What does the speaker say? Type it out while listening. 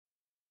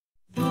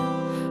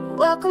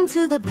Welcome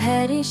to the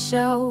Petty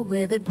Show.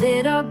 We're the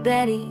Bitter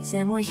Betties,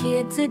 and we're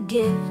here to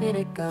give it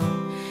a go.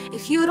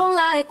 If you don't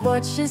like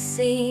what you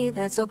see,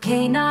 that's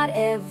okay, not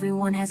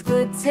everyone has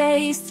good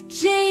taste.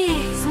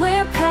 Jeez,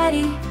 we're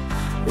petty,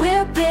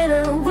 we're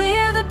bitter,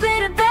 we're the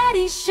Bitter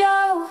Betty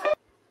Show.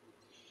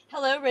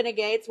 Hello,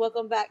 Renegades.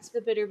 Welcome back to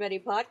the Bitter Betty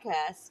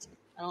podcast.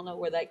 I don't know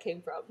where that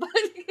came from, but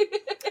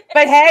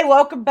hey,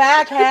 welcome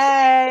back.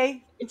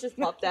 Hey. It just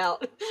popped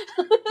out.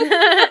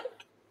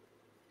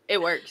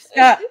 It works.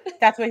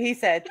 That's what he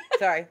said.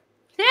 Sorry.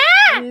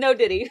 No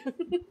diddy.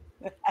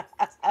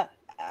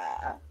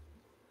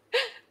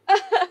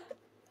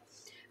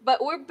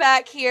 But we're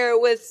back here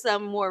with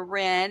some more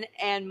Ren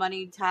and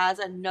Money Ties.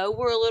 I know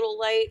we're a little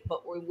late,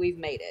 but we've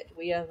made it.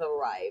 We have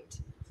arrived.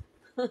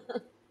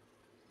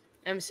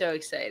 I'm so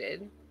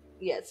excited.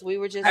 Yes, we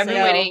were just I've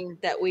been waiting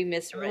that we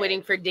missed Ren.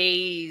 Waiting for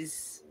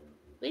days.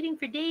 Waiting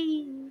for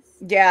days.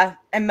 Yeah,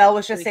 and Mel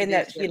was just saying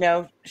that,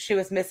 she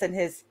was missing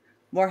his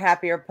more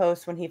happier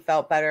post when he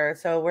felt better.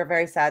 So we're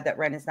very sad that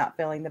Ren is not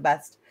feeling the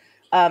best.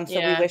 So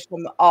we wish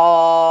him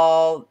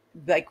all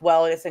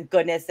wellness and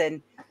goodness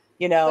and,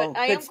 but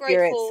I good am spirits.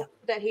 grateful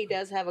that he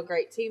does have a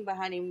great team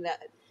behind him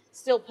that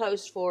still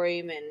post for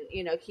him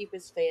and, keep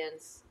his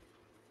fans,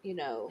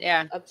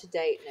 up to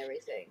date and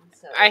everything.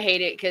 So I hate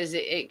it because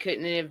it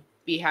couldn't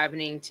be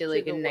happening to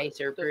a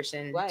nicer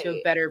person, to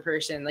a better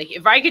person. Like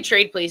if I could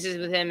trade places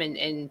with him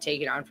and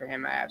take it on for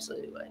him, I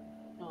absolutely would.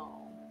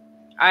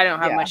 I don't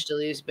have much to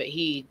lose, but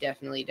he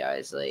definitely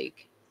does.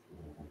 Like,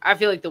 I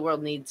feel like the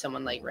world needs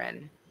someone like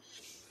Ren.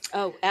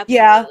 Oh, absolutely.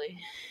 Yeah.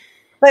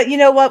 But you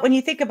know what? When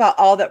you think about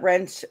all that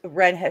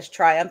Ren has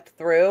triumphed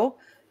through,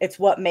 it's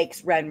what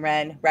makes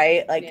Ren,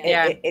 right? Like,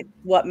 it's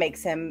what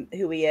makes him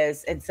who he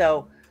is. And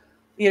so,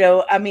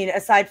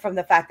 aside from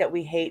the fact that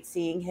we hate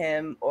seeing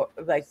him or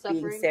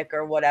suffering, being sick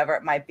or whatever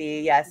it might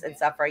be, and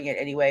suffering in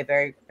any way,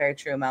 very, very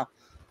true, Mel.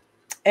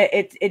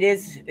 It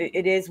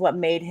is what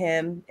made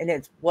him, and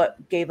it's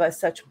what gave us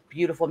such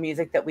beautiful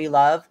music that we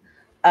love.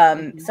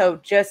 So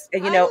just,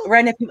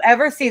 Ren, if you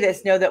ever see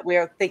this, know that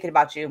we're thinking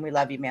about you and we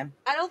love you, man.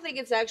 I don't think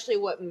it's actually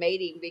what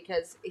made him,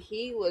 because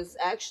he was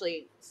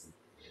actually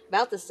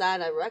about to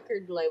sign a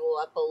record label,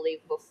 I believe,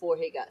 before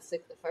he got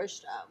sick the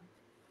first time.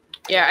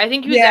 Yeah, I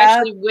think he was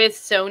actually with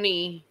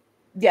Sony.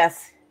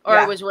 Yes.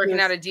 Or was working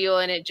out a deal,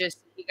 and he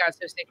got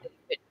so sick that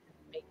he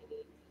couldn't make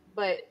it.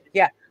 But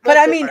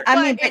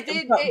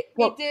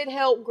it did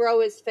help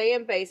grow his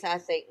fan base, I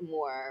think,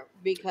 more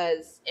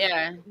because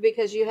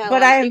you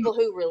have people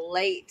who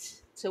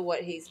relate to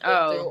what he's been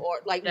through, or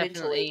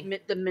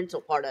mentally, the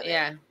mental part of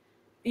it.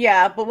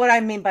 Yeah, but what I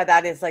mean by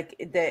that is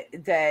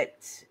that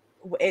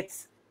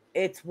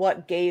it's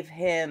what gave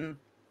him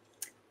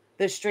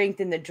the strength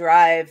and the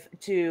drive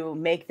to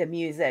make the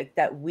music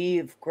that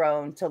we've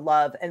grown to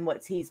love and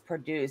what he's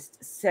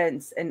produced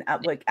since and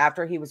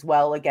after he was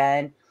well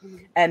again.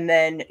 And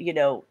then,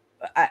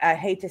 I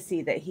hate to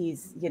see that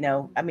he's,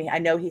 I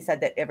know he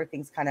said that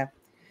everything's kind of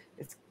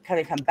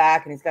come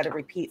back and he's got to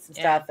repeat some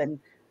stuff. And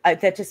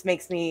that just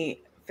makes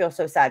me feel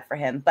so sad for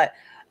him. But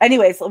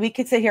anyways, we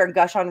could sit here and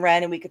gush on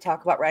Ren, and we could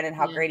talk about Ren and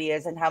how great he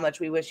is and how much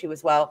we wish he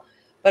was well.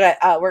 But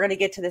we're going to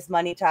get to this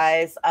Money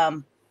Ties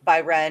by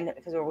Ren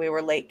because we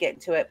were late getting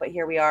to it, but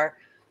here we are.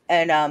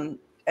 And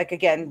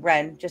again,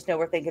 Ren, just know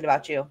we're thinking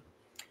about you.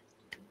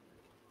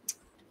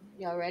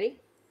 Y'all ready?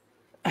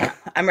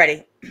 I'm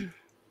ready.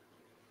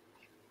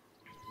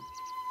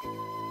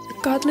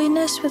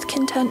 Godliness with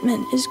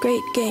contentment is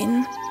great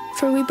gain,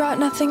 for we brought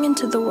nothing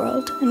into the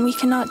world, and we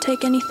cannot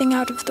take anything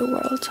out of the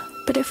world.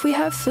 But if we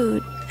have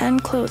food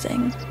and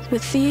clothing,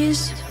 with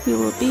these we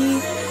will be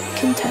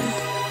content.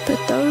 But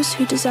those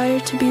who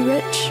desire to be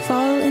rich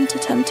fall into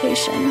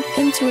temptation,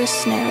 into a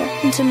snare,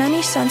 into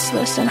many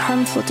senseless and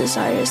harmful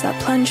desires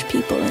that plunge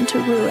people into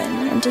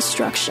ruin and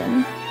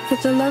destruction. For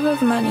the love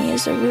of money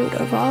is a root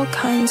of all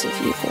kinds of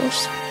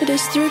evils. It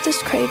is through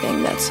this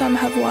craving that some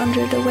have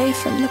wandered away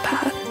from the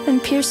path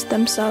and pierced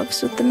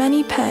themselves with the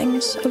many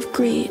pangs of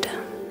greed.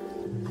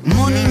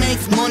 Money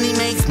makes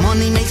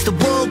the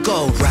world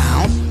go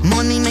round.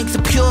 Money makes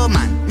a pure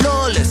man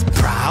lawless,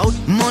 proud.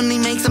 Money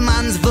makes a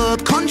man's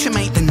verb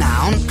consummate the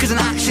noun. Cause an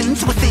action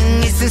to a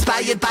thing is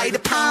inspired by the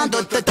pound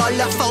or the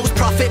dollar. False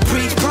prophet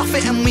preach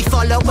profit and we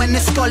follow. When the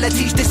scholar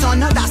teach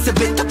dishonor, that's a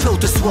bitter pill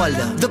to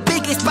swallow. The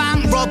biggest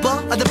bank robber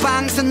are the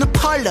banks and the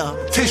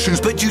politicians,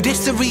 but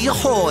judiciary are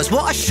whores,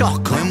 what a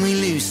shock. When we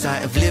lose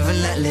sight of live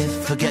and let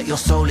live, forget your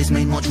soul is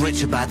made much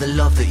richer by the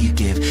love that you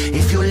give.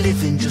 If you're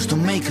living just to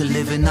make a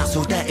living, that's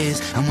all that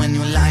is. And when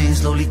you're lying,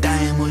 slowly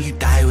dying, will you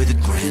die with a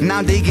grin?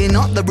 Now digging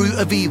up the root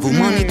of evil,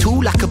 money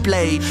too like a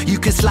blade. You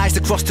can slice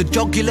across the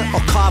jugular or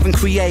carve and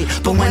create.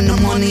 But when the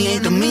money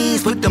ain't the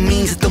means, but the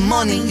means is the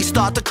money, you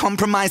start to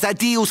compromise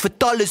ideals for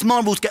dollars,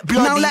 morals get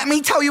bloody. Now let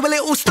me tell you a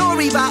little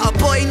story about a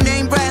boy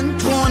named Ren.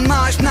 Born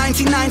March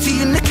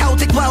 1990 in the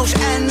Celtic Welsh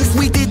ends.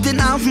 We didn't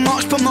have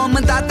much, but mum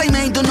and dad, they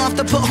made enough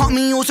to put hot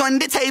meals on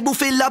the table,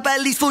 fill our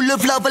bellies full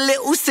of love. A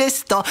little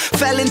sister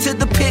fell into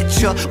the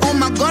picture. Oh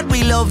my God,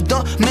 we loved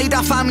her, made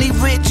our family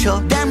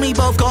richer. Then we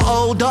both got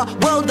older,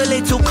 world a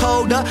little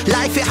colder.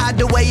 Life, it had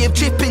a way of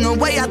chipping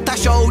away at that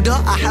shoulder.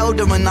 I held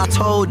her and I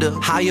told her.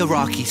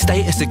 Hierarchy,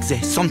 status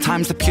exists.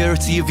 Sometimes the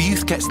purity of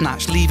youth gets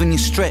snatched, leaving you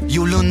stripped.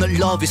 You'll learn that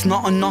love is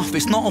not enough,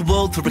 it's not a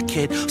world for a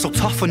kid. So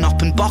toughen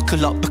up and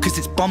buckle up, because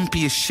it's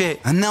bumpy as shit.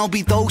 And there'll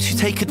be those who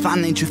take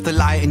advantage of the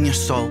light in your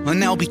soul.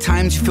 And there'll be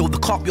times you feel the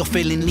cup you're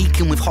filling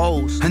leaking with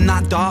holes. And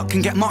that dark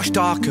can get much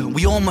darker,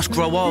 we all must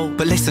grow old.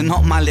 But listen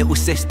up, my little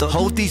sister,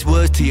 hold these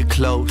words to your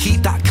close.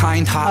 Keep that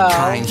kind heart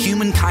kind,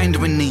 humankind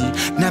are in need.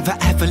 Never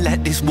ever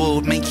let this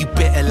world make you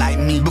bitter like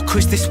me.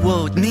 Because this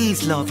world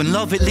needs love, and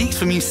love it leaks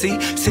from you, see.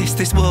 Sis,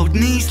 this world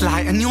needs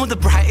light, and you're the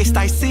brightest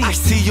I see. I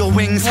see your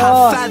wings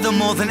have feather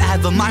more than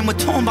ever. Mine were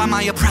torn by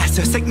my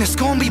oppressor. Sickness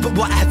scorn me, but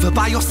whatever.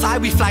 By your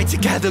side we fly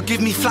together.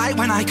 Give me flight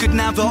when I could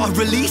never. A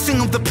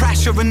releasing of the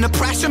pressure, and the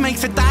pressure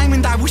makes a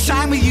diamond. I will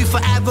shine with you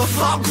forever.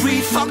 Fuck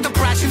greed, fuck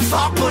depression,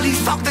 fuck bullies,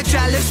 fuck the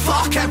jealous.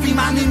 Fuck every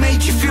man who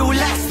made you feel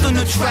less than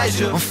a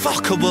treasure. And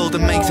fuck a world that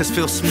makes us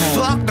feel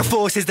small. Fuck the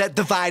forces that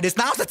divide us.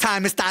 Now's the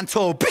time to stand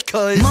tall,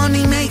 because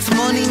money makes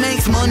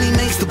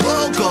the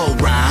world go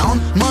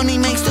round. Money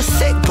makes the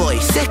sick boy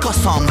sicker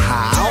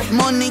somehow.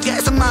 Money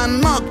gets a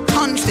man mugged,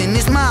 punched in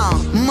his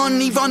mouth.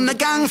 Money run the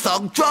gang,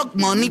 thug, drug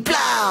money,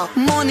 plow.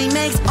 Money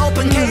makes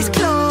open case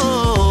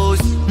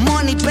closed.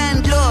 Money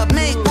bend law,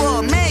 make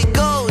war, make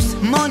ghosts.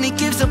 Money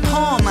gives a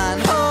poor man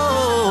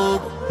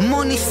hope.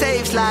 Money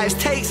saves lives,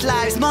 takes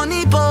lives,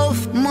 money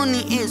both.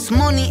 Money is,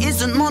 money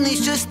isn't,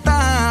 money's just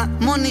that.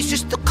 Money's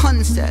just a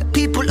concept,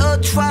 people are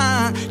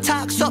trying.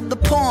 Tax up the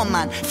poor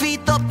man,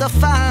 feed up the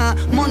fire.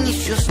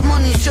 Money's just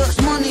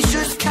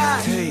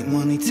cash. Take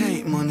money,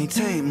 take money,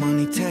 take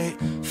money, take.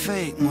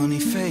 Fake money,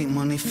 fake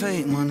money,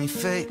 fake money,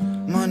 fake.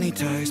 Money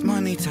ties,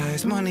 money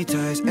ties, money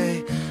ties,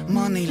 ayy.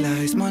 Money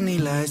lies, money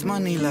lies,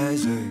 money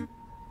lies, ayy.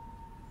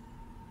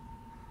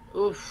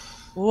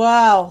 Oof.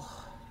 Wow.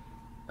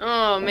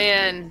 Oh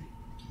man,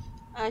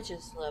 I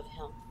just love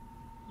him.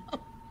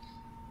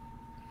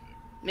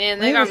 Man,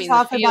 they got me in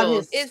the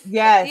feels. Is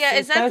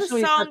that the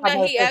song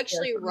that he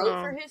actually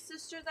wrote for his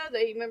sister, though?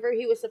 That you remember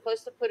he was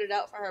supposed to put it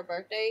out for her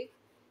birthday?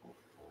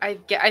 I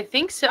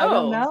think so. I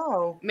don't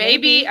know.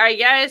 Maybe. I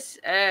guess.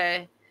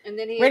 And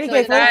then he had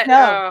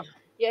that.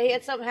 Yeah, he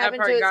had something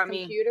happen to his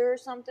computer or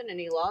something, and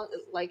he lost.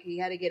 Like he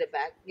had to get it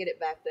backed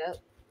up.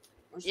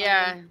 Or something.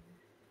 Yeah,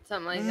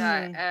 something like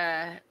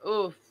that.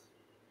 Oof.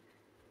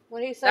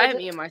 When he said that hit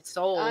me in my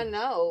soul. I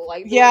know,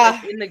 like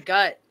in the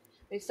gut.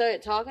 They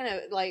started talking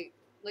like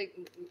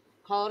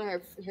calling her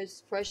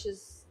his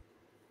precious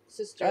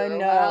sister. I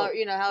know. How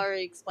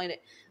he explained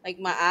it. Like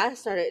my eyes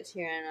started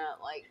tearing up.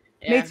 Like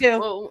me too.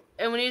 Well,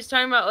 and when he was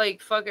talking about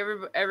like fuck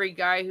every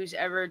guy who's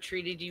ever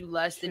treated you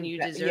less than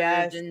you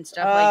deserved and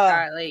stuff like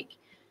that, like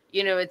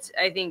it's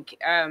I think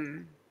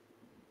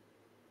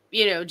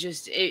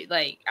just it,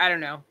 like I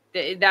don't know.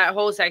 That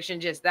whole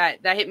section just that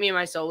hit me in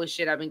my soul with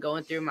shit I've been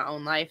going through in my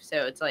own life.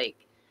 So it's like,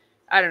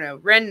 I don't know.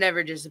 Ren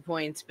never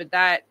disappoints, but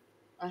that.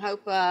 I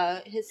hope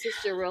his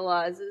sister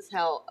realizes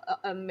how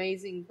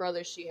amazing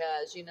brother she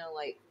has.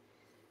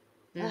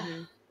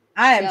 Mm-hmm.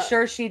 I am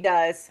sure she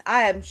does.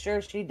 How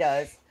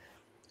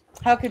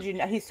could you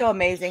not? He's so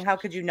amazing. How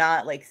could you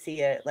not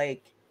see it?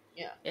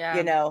 Yeah.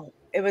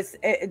 It was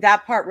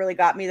that part really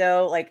got me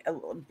though.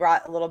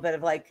 Brought a little bit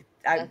of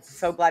I'm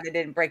so glad it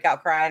didn't break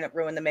out crying. It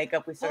ruined the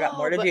makeup. We still got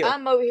more to do.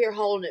 I'm over here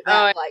holding it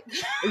back.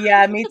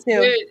 Yeah, me too.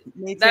 Dude,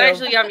 me too. That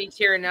actually got me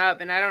tearing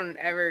up, and I don't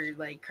ever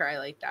cry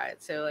like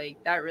that. So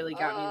that really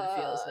got me in the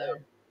feels though.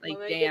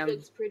 Damn,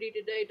 it's pretty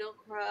today. Don't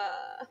cry.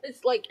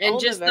 It's and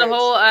just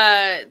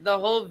the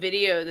whole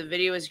video. The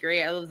video is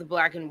great. I love the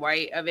black and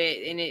white of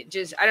it, and it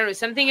just I don't know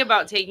something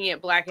about taking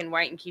it black and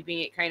white and keeping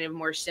it kind of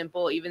more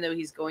simple. Even though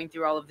he's going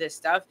through all of this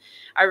stuff,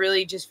 I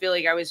really just feel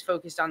like I was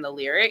focused on the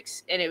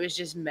lyrics, and it was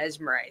just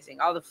mesmerizing.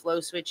 All the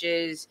flow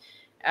switches,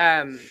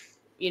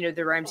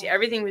 the rhymes,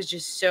 everything was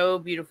just so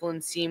beautiful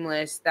and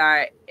seamless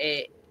that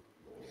it.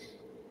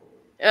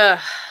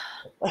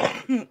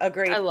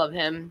 Agreed. I love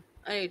him.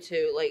 I do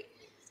too.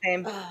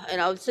 Same.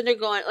 And I was sitting there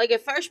going,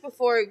 at first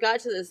before it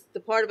got to the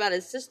part about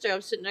his sister,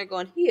 I'm sitting there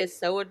going, he is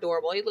so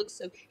adorable. He looks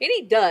so, and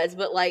he does,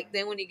 but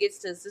then when he gets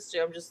to his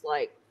sister, I'm just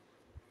like,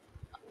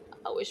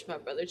 I wish my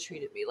brother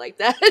treated me like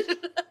that.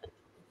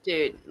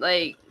 Dude,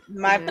 my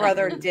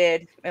brother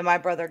did, and my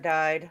brother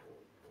died.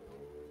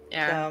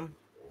 Yeah.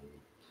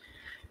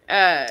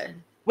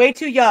 Way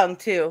too young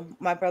too.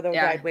 My brother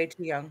died way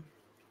too young.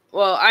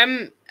 Well,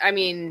 I'm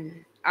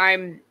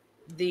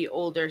the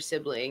older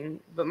sibling,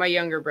 but my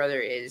younger brother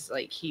is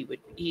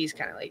he's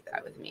kind of like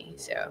that with me.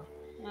 So,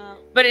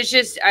 but it's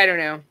just I don't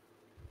know.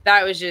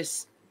 That was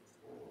just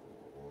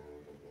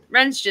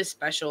Ren's just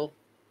special.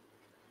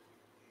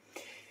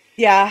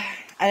 Yeah,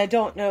 and I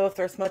don't know if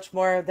there's much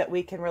more that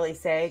we can really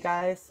say,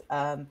 guys.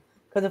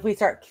 Because if we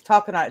start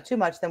talking on it too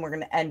much, then we're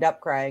going to end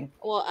up crying.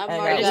 Well, I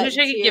wish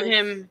I could give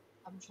him.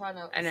 I'm trying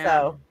to. I know.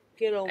 So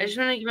get him. I just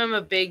want to give him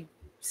a big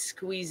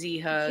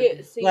squeezy hug. You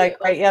can't see like,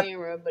 it on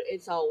camera, but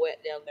it's all wet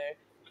down there.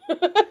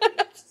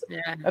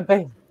 Yeah.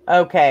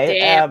 Okay.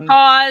 Damn,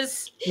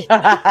 pause.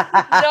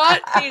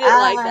 Not eat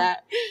it like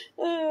that.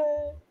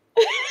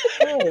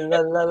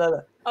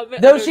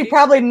 Though she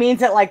probably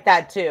means it like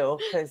that too,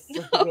 because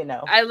you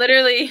know. I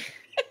literally,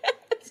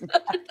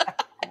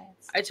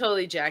 I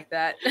totally jacked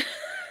that.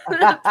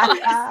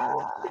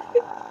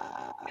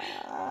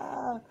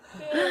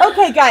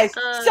 Okay, guys.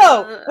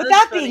 So with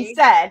that being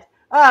said,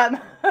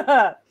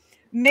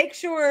 make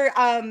sure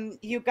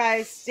you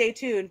guys stay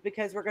tuned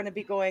because we're going to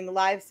be going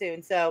live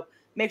soon. So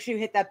make sure you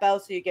hit that bell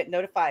so you get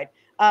notified.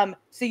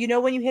 So you know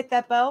when you hit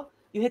that bell,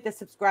 you hit the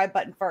subscribe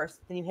button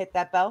first. Then you hit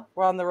that bell.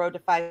 We're on the road to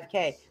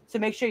 5K. So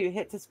make sure you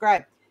hit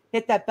subscribe,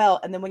 hit that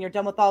bell, and then when you're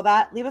done with all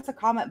that, leave us a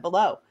comment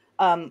below.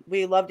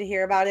 We love to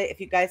hear about it.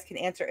 If you guys can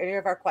answer any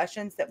of our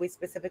questions that we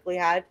specifically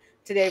had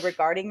today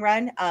regarding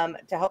Ren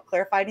to help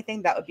clarify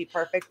anything, that would be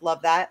perfect.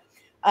 Love that.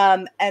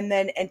 And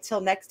then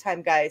until next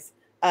time, guys,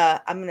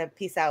 I'm going to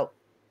peace out.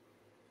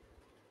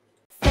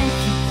 Thank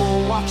you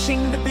for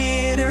watching the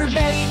Bitter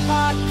Betty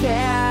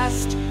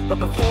podcast. But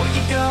before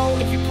you go,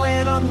 if you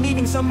plan on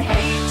leaving some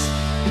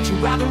hate, would you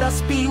rather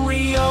us be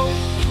real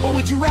or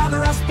would you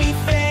rather us be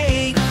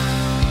fake?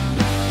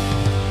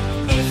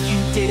 If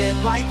you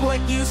didn't like what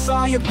you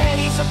saw, your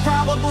pennies are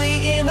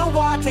probably in a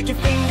wad. Take your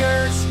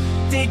fingers,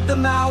 dig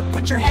them out,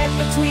 put your head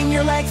between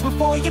your legs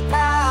before you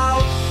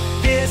pout.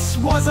 This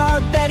was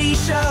our Betty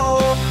show,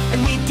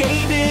 and we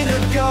gave it a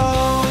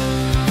go.